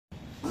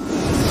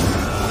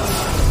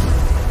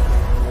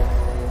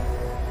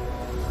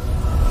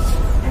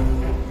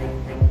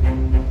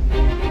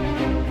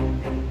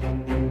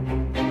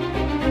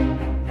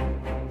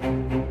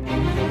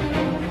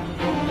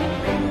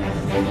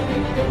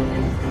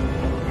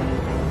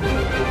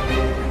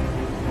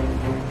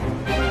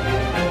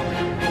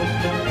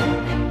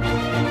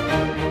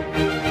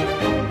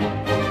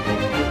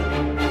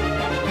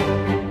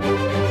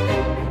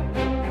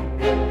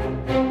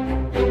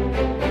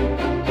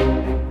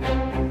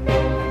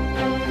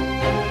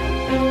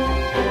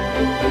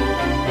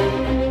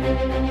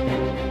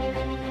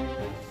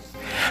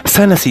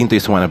San Jacinto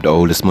is one of the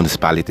oldest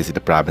municipalities in the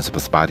province of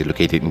Masbate,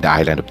 located in the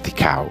island of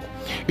TIG-ANGHELAN.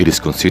 It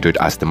is considered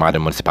as the mother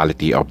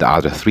municipality of the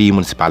other three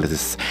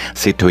municipalities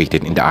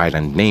situated in the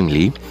island,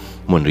 namely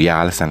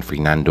Monreal, San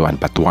Fernando, and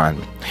Batuan.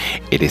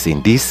 It is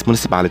in this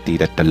municipality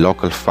that the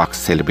local folks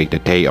celebrate the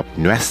day of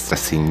Nuestra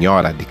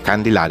Señora De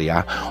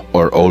Candelaria,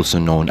 or also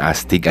known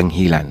as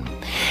TIG-ANGHELAN.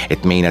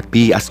 It may not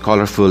be as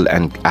colorful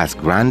and as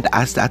grand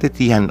as the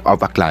Atitihan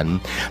of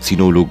Aklan,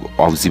 Sinulog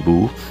of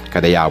Cebu,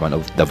 Cadayawan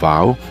of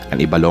Davao,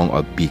 and Ibalong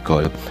of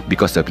Bicol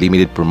because of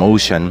limited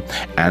promotion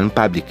and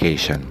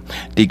publication.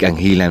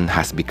 TIG-ANGHELAN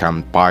has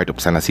become part of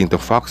San Jacinto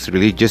folks'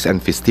 religious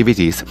and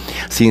festivities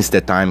since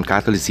the time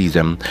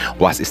Catholicism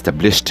was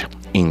established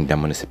in the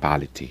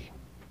municipality.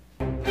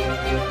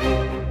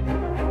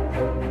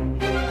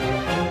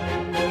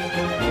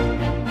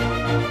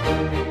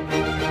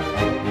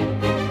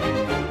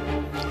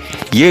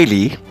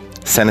 Yearly,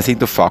 San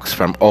Jacinto folks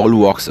from all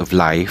walks of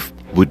life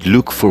would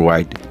look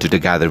forward to the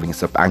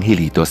gatherings of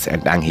Angelitos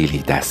and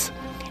Angelitas.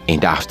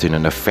 In the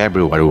afternoon of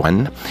February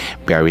 1,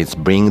 parents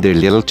bring their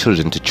little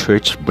children to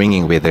church,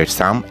 bringing with them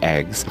some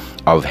eggs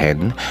of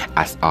hen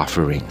as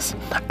offerings,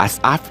 as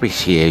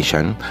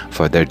appreciation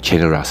for their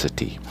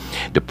generosity.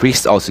 The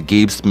priest also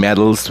gives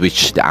medals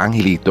which the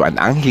Angelito and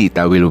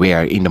Angelita will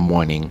wear in the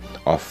morning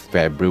of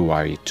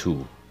February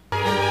 2.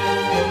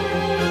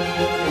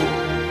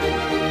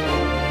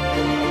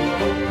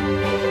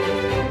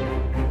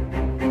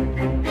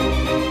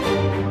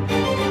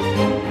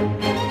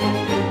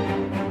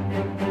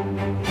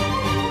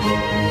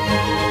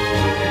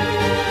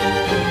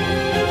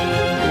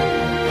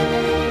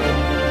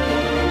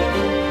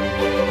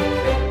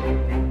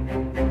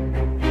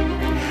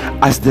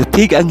 As the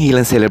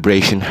TIG-ANGHELAN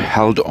celebration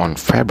held on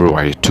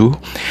February 2,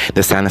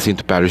 the San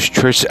Jacinto Parish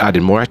Church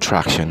added more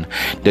attraction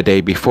the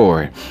day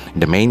before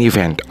the main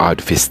event of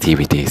the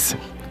festivities.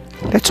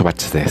 Let's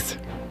watch this.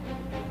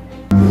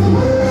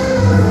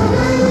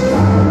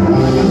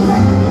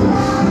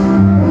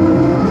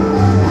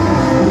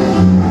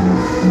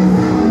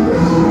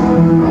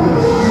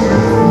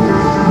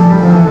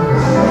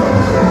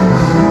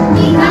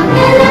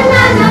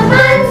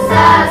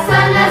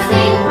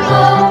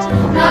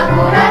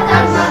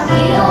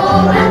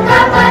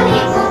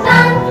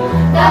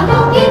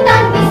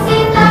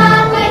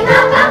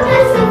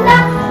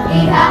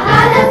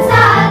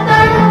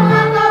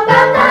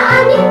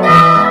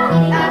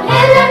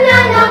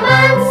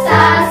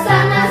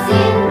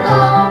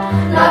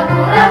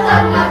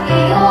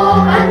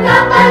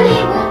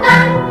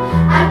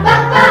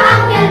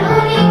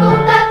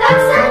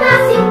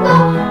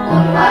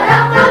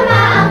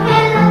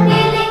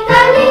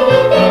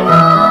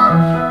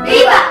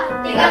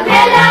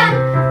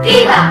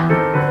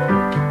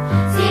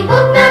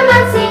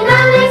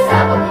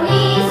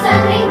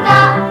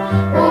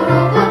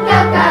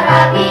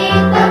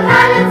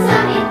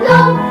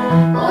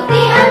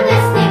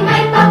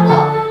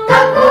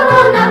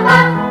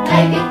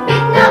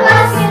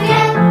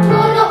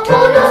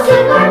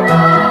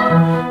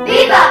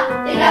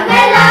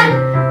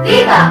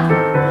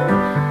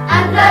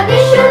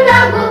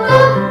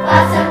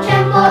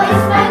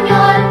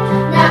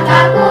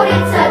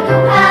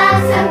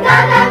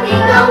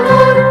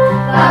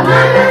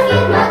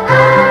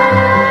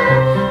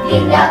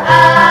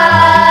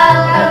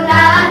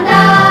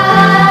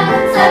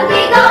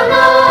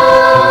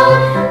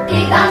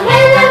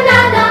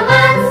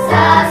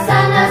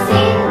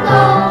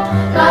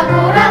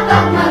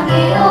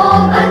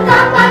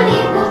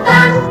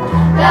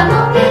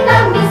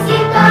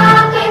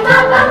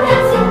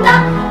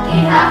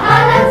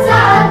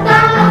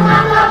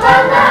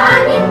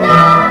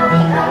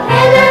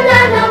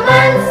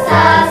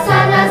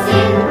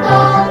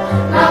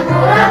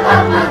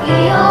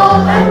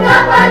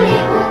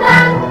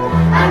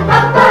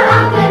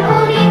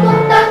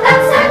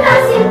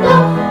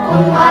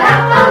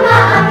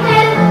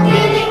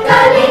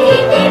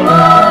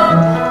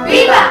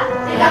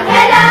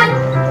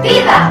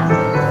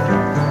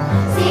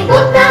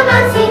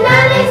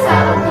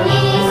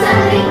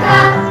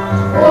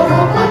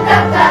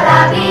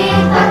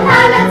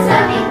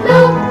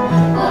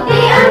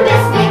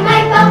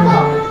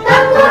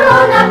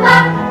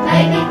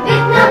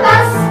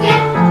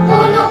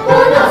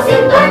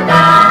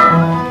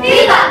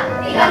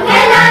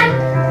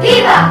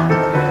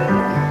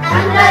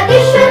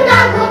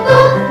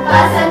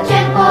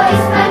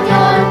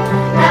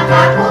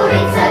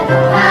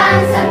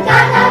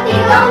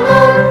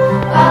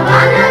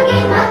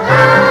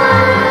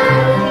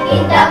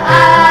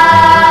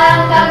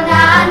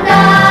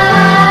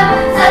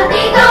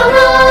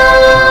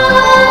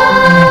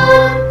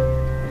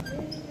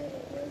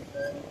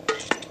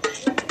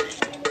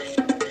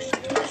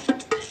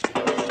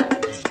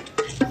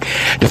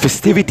 The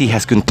festivity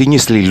has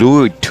continuously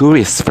lured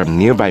tourists from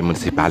nearby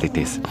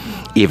municipalities.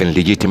 Even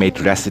legitimate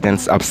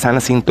residents of San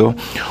Jacinto,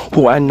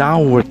 who are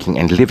now working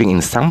and living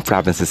in some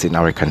provinces in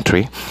our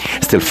country,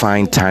 still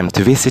find time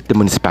to visit the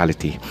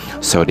municipality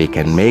so they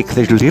can make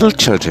their little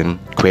children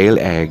quail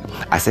egg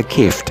as a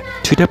gift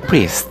to the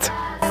priest.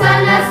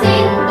 San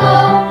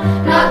Jacinto,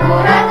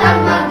 nagurat ang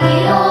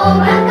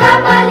mag-iyong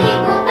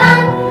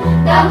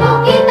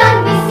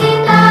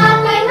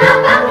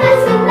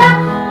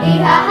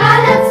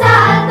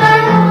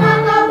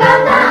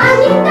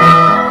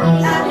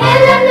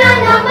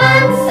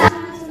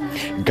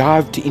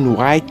Gloved in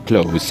white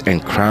clothes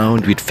and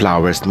crowned with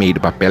flowers made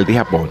of papel de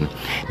hapon,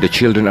 the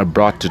children are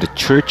brought to the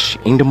church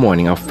in the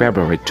morning of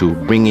February 2,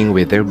 bringing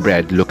with their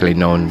bread locally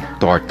known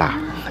torta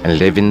and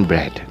leavened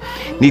bread,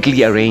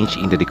 neatly arranged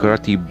in the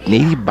decorative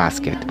native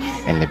basket,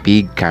 and the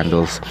big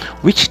candles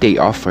which they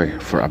offer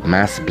for a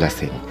mass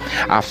blessing.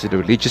 After the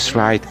religious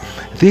rite,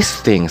 these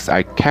things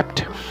are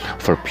kept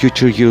for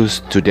future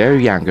use to their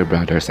younger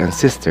brothers and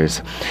sisters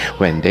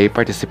when they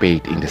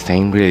participate in the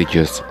same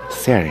religious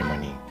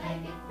ceremony.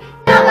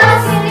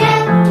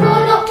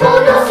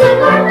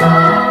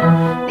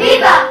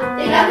 Viva!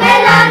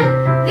 TIG-ANGHELAN!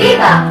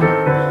 Viva!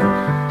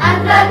 Ang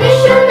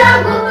tradisyon na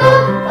gusto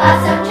pa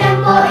sa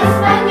tiyempo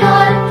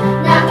Espanyol,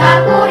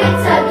 nakakurit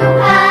sa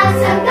duha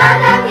sa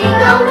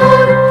kalating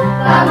aulun,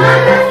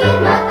 pamanakit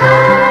mata,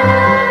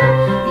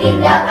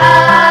 tindak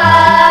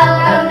ang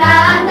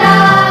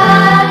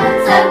kaunaan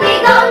sa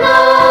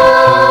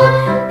tig-aulun,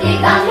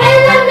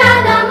 TIG-ANGHELAN na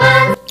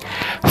naman.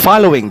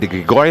 Following the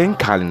Gregorian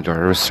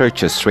calendar,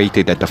 researchers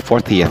rated that the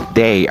 40th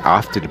day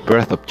after the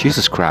birth of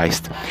Jesus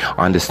Christ,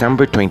 on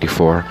December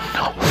 24,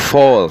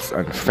 falls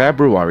on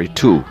February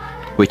 2,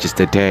 which is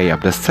the day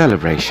of the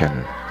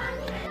celebration.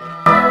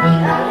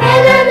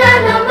 TIG-ANGHELAN na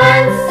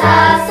naman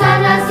sa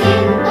San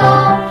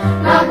Jacinto,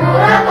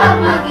 magurap at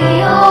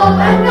mag-iyog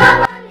ang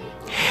kapalit.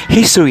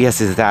 History has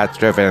it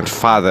that Reverend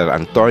Father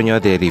Antonio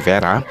de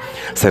Rivera,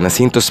 San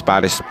Jacinto's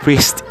parish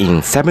priest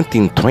in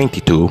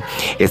 1722,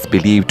 is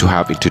believed to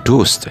have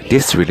introduced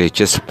this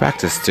religious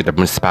practice to the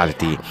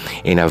municipality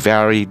in a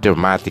very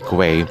dramatic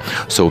way,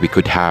 so we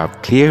could have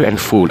clear and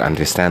full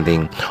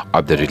understanding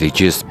of the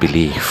religious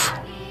belief.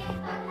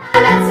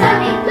 Alat sa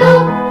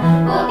itlog,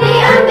 puti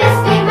ang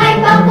beste may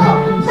bangko,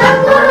 sa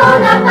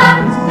corona pa,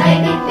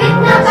 may bitbit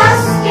na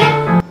basket.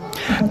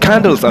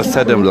 Candles are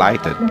seldom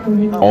lighted,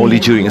 only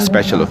during a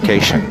special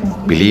occasion.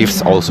 Beliefs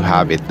also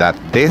have it that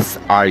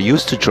these are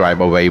used to drive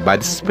away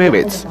bad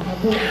spirits.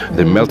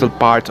 The melted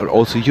parts are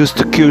also used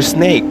to cure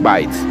snake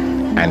bites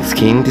and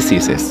skin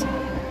diseases.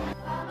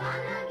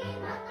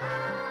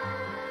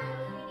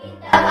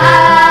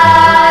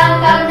 Ang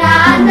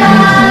kaunaan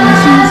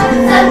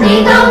sa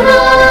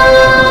tig-aulun.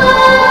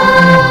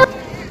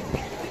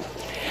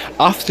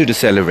 After the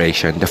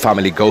celebration, the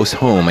family goes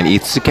home and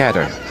eats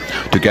together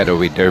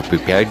with their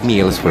prepared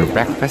meals for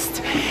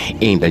breakfast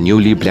in the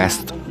newly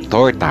blessed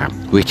torta,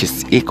 which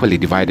is equally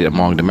divided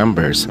among the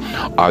members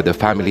of the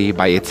family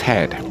by its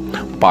head.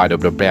 Part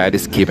of the bread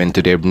is given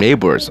to their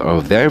neighbors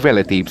or their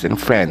relatives and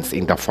friends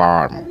in the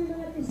farm.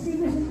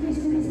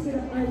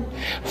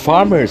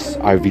 Farmers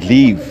are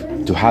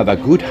believed to have a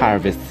good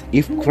harvest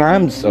if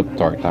crumbs of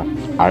torta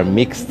are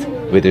mixed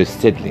with their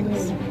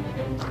seedlings.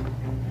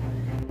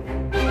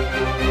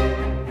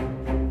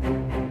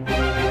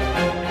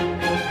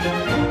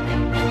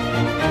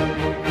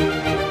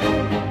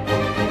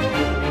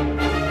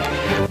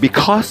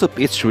 Because of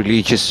its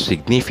religious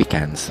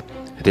significance,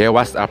 there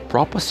was a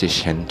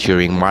proposition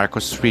during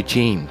Marcos'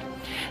 regime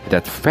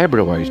that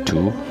February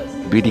 2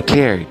 be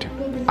declared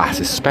as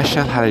a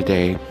special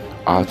holiday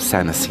of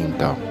San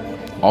Jacinto,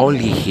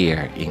 only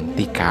here in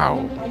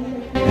Ticao.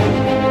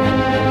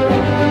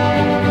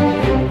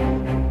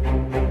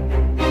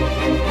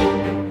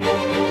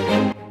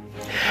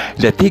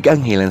 The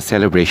TIG-ANGHELAN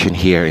celebration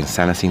here in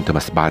San Jacinto,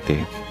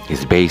 Masbate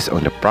is based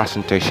on the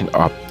presentation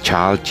of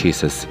child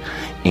Jesus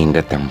in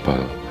the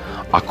temple.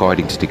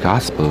 According to the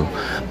Gospel,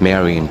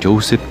 Mary and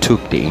Joseph took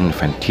the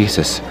infant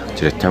Jesus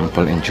to the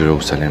temple in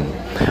Jerusalem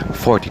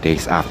 40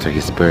 days after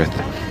his birth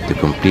to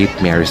complete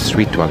Mary's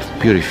ritual of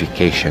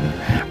purification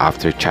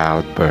after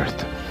childbirth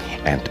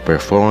and to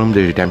perform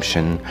the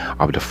redemption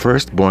of the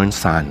firstborn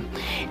son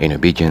in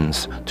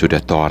obedience to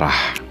the Torah.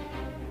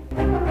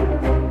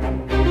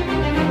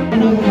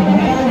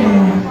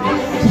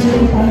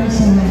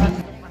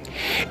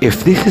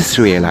 If this is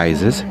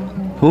realized,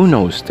 who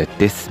knows that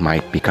this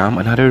might become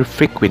another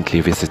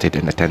frequently visited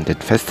and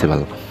attended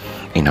festival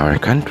in our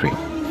country,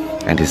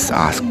 and is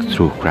asked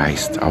through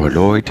Christ our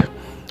Lord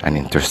and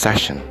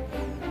intercession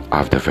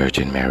of the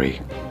Virgin Mary.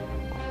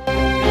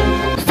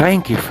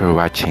 Thank you for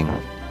watching.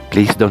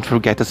 Please don't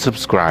forget to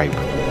subscribe.